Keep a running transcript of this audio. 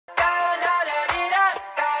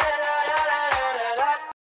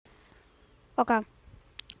Okay.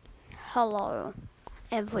 Hello,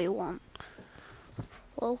 everyone.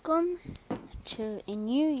 Welcome to a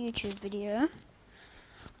new YouTube video.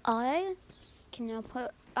 I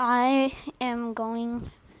am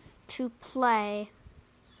going to play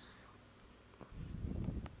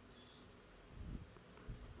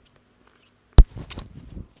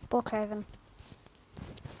Brookhaven.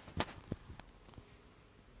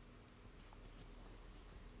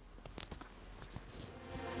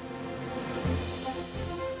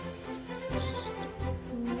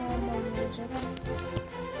 Normal music.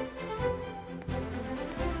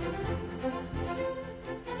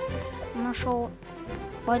 I'm not sure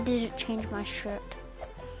why did it change my shirt.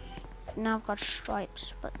 Now I've got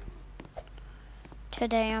stripes, but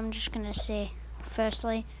today I'm just gonna say,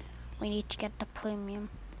 firstly, we need to get the premium.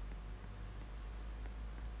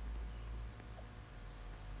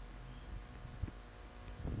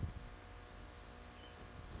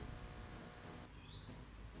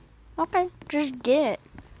 Okay, just get it.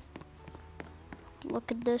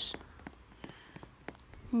 Look at this.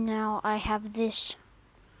 Now I have this.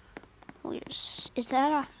 Is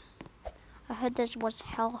that a... I heard this was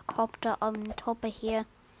helicopter on top of here.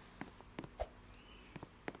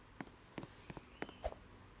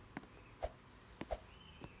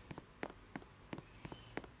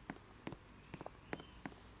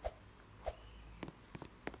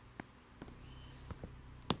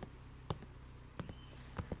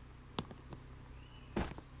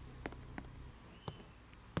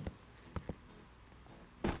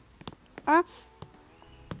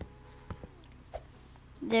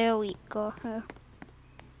 There we go.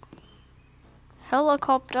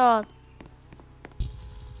 Helicopter.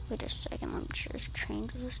 Wait a second, let me just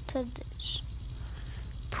change this to this.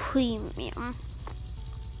 Premium.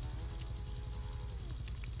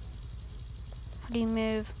 How do you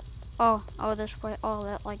move? Oh, this way. Oh,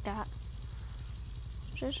 that like that.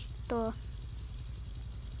 Just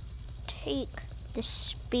take the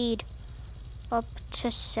speed up to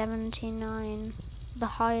 79. The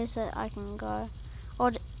highest that I can go. Oh,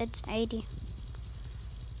 it's 80.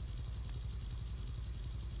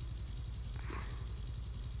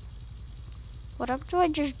 What up do I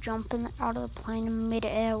just jump out of the plane in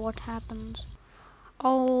mid-air? What happens?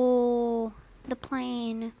 Oh, the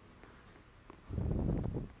plane.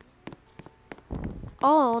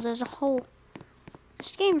 Oh, there's a hole.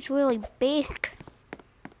 This game's really big.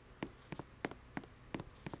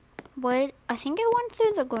 Wait, I think it went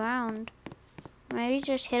through the ground. Maybe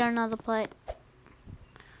just hit another place.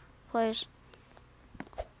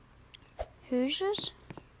 Who's just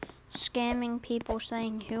scamming people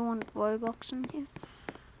saying who wants Robux in here?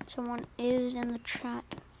 Someone is in the chat.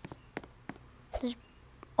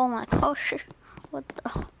 Oh my gosh. What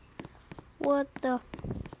the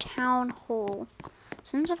town hall?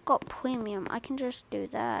 Since I've got premium, I can just do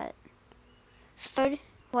that.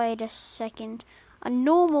 Wait a second. A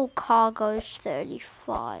normal car goes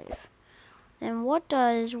 35. Then what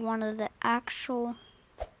does one of the actual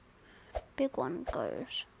big one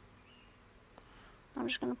goes? I'm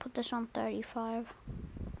just gonna put this on 35.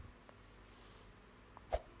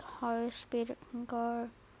 The highest speed it can go.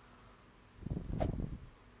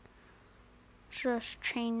 Just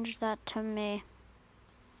change that to me.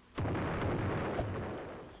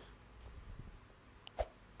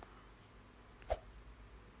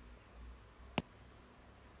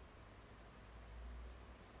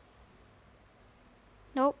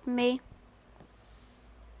 Nope, me.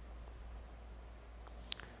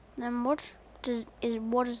 Then what is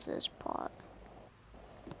this part?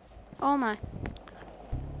 Oh my.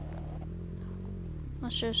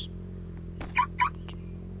 Let's just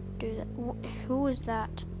do that. Who is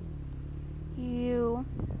that? You.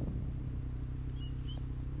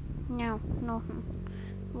 No.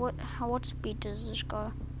 What speed does this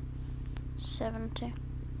go? 70.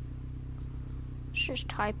 Let's just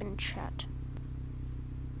type in chat.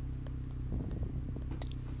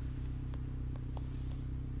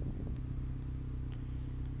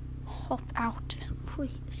 Hop out,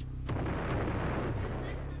 please.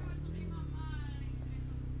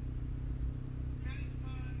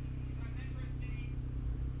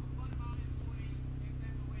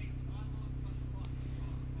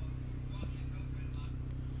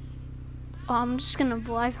 I'm just gonna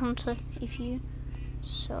bribe him to, if you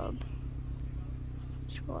subscribe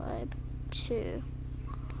to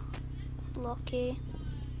Lucky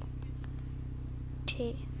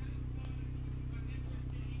T,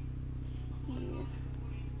 you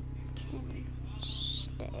can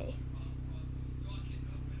stay.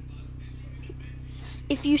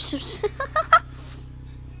 If you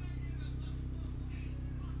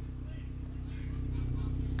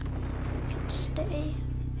stay.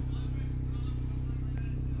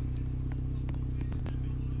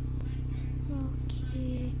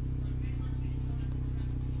 Okay.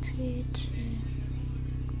 3, 2.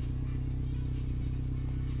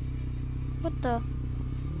 What the?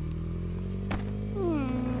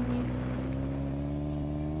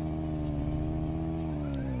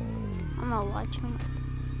 I'm gonna watch him.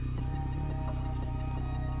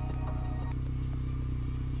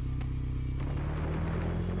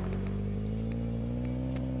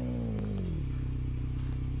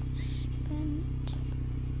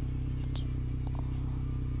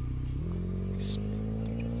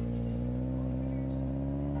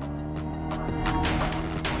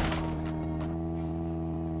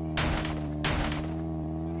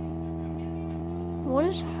 What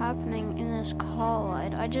is happening in this car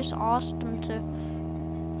ride? I just asked him to,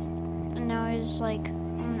 and now he's like,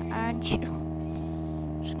 I'm gonna add you.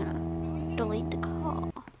 I'm just gonna delete the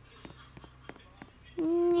car.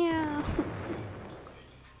 Yeah.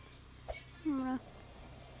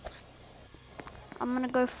 I'm gonna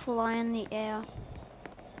go fly in the air.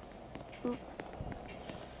 Oop.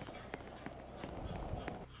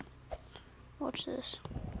 Watch this.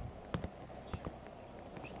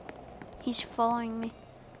 He's following me.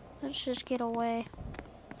 Let's just get away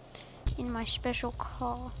in my special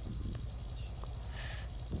car.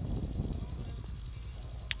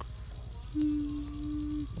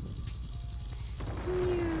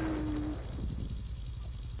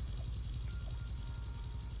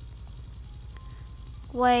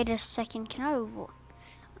 Wait a second, can I...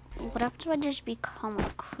 What happens if I just become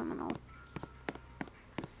a criminal?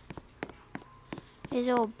 Is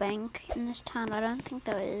there a bank in this town? I don't think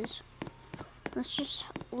there is. Let's just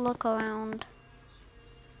look around.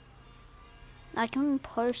 I can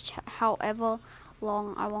post however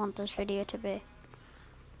long I want this video to be.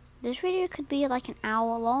 This video could be like an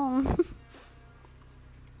hour long.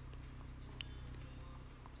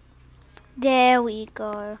 There we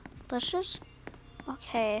go. Let's just...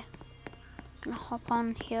 Okay. I'm gonna hop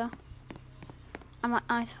on here.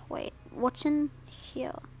 Wait, what's in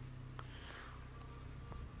here?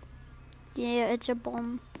 Yeah, it's a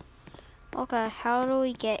bomb. Okay, how do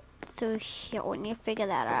we get through here? We need to figure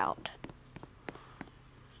that out.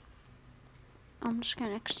 I'm just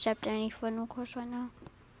gonna accept any friend request right now.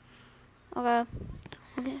 Okay.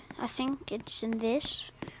 I think it's in this.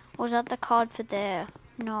 Or is that the card for there?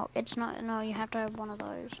 No, it's not. No, you have to have one of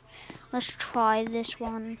those. Let's try this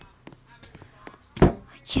one.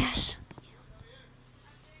 Yes.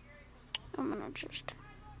 I'm gonna just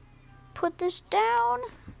put this down.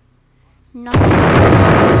 Nothing.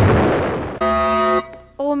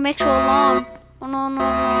 Oh, makes your alarm. Oh, no, no,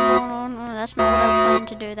 no, no, no, no. That's not what I planned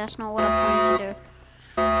to do. That's not what I planned to do.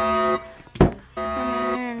 No,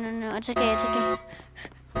 no, no, no, no. It's okay, it's okay.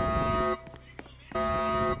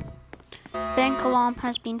 Bank alarm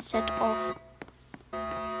has been set off.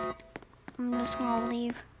 I'm just gonna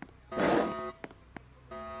leave.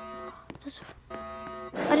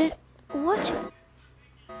 What?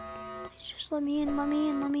 Please just let me in, let me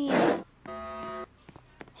in, let me in.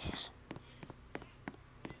 Yes.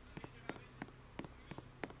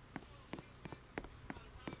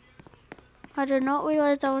 I did not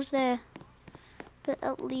realize I was there. But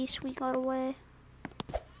at least we got away.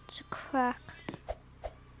 It's a crack.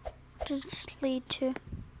 What does this lead to?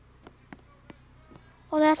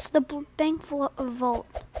 Oh, that's the bank vault.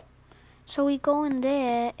 So we go in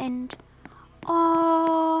there and...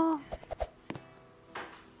 Oh...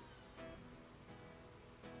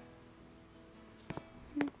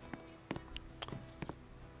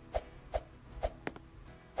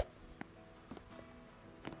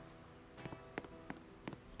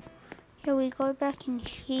 Here we go back in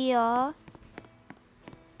here.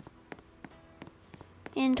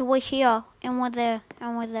 And we're here. And we're there.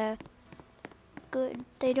 And we're there. Good.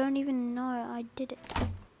 They don't even know I did it.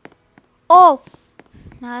 Oh!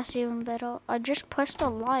 Now that's even better. I just pressed a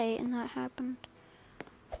light and that happened.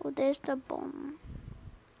 Oh, there's the bomb.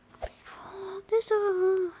 There's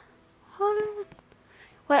a...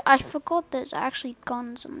 Wait, I forgot there's actually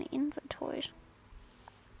guns in the inventories.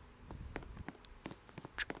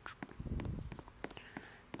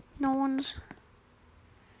 No one's...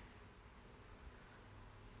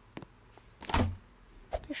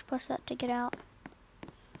 Just press that to get out.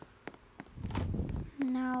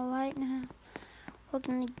 Now, right now, we're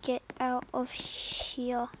gonna get out of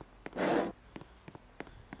here.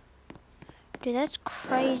 Dude, that's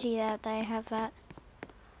crazy that they have that.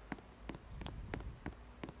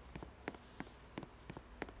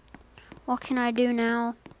 What can I do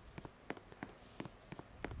now?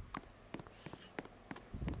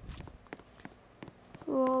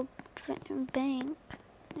 bank,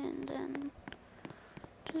 and then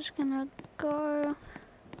just gonna go.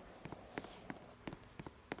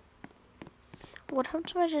 What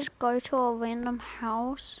happens if I just go to a random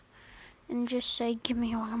house and just say, give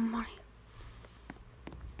me all your money?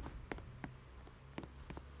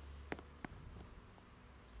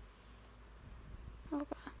 Okay.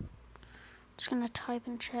 Just gonna type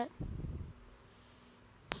in chat.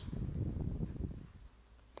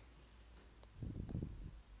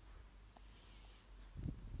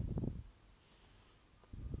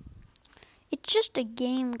 It's just a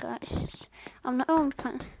game, guys. I'm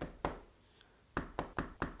kind of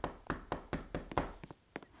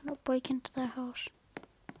gonna break into their house.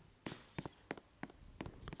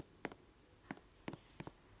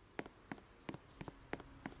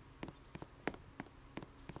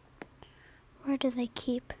 Where do they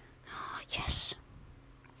keep? Oh, yes.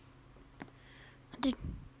 I did.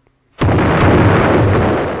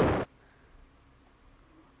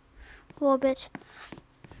 Robert,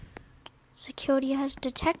 security has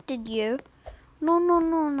detected you.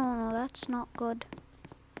 No, that's not good.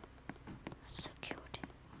 Security.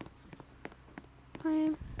 I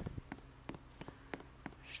am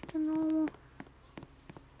just a normal.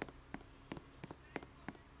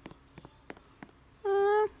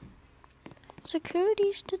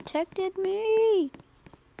 Security's detected me.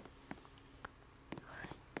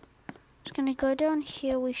 Just gonna go down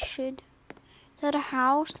here. We should. Is that a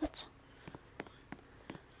house? That's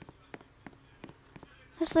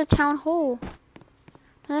the town hall.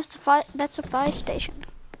 No, that's the fire. That's the fire station.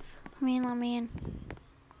 Let me in.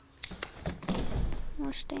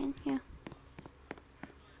 I'll stay in here.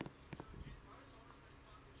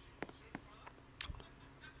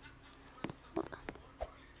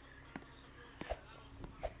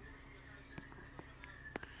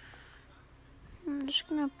 I'm just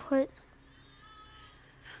gonna put.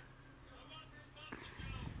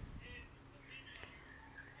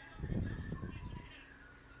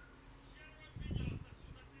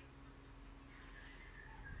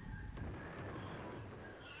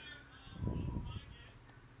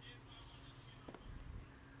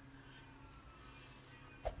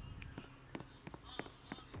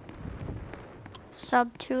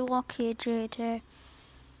 Sub 2 lock here, JJ.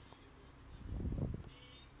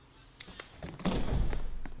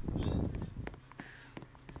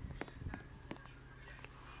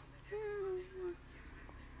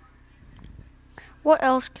 What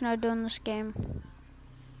else can I do in this game?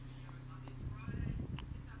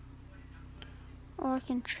 Or I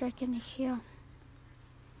can check in here.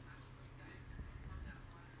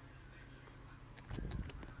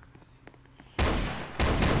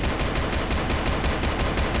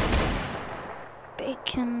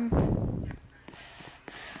 Bacon.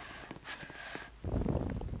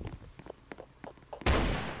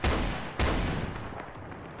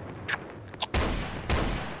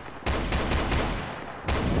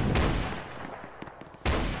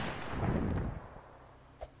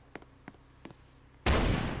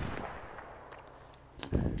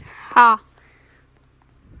 Ha!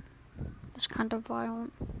 It's kind of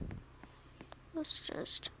violent. Let's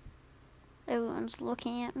just. Everyone's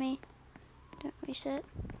looking at me. Don't reset.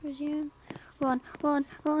 Resume. Run. Come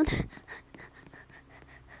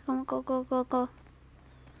on, go.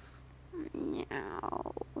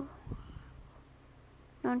 No.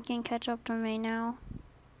 No one can catch up to me now.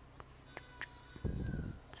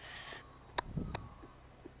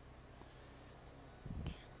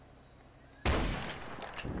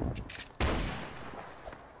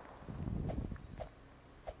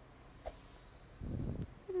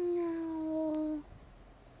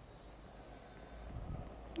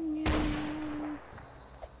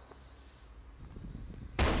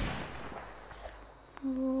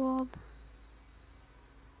 Rob.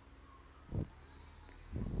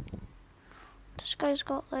 This guy's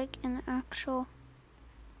got like an actual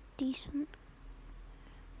decent.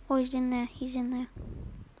 Oh, he's in there.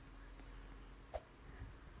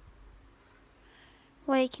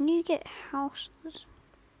 Wait, can you get houses?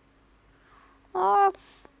 Oh,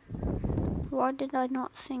 why did I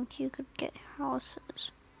not think you could get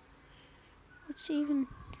houses?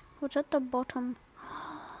 What's at the bottom?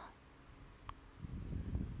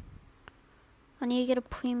 I need to get a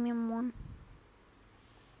premium one.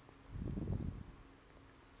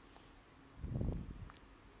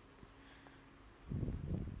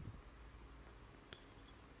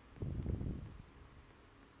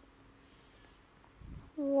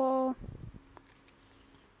 Whoa.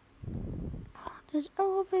 There's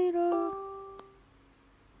elevator.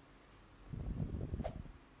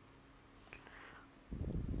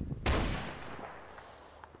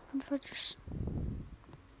 If I just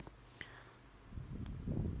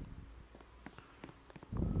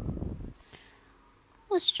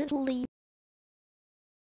Let's just leave.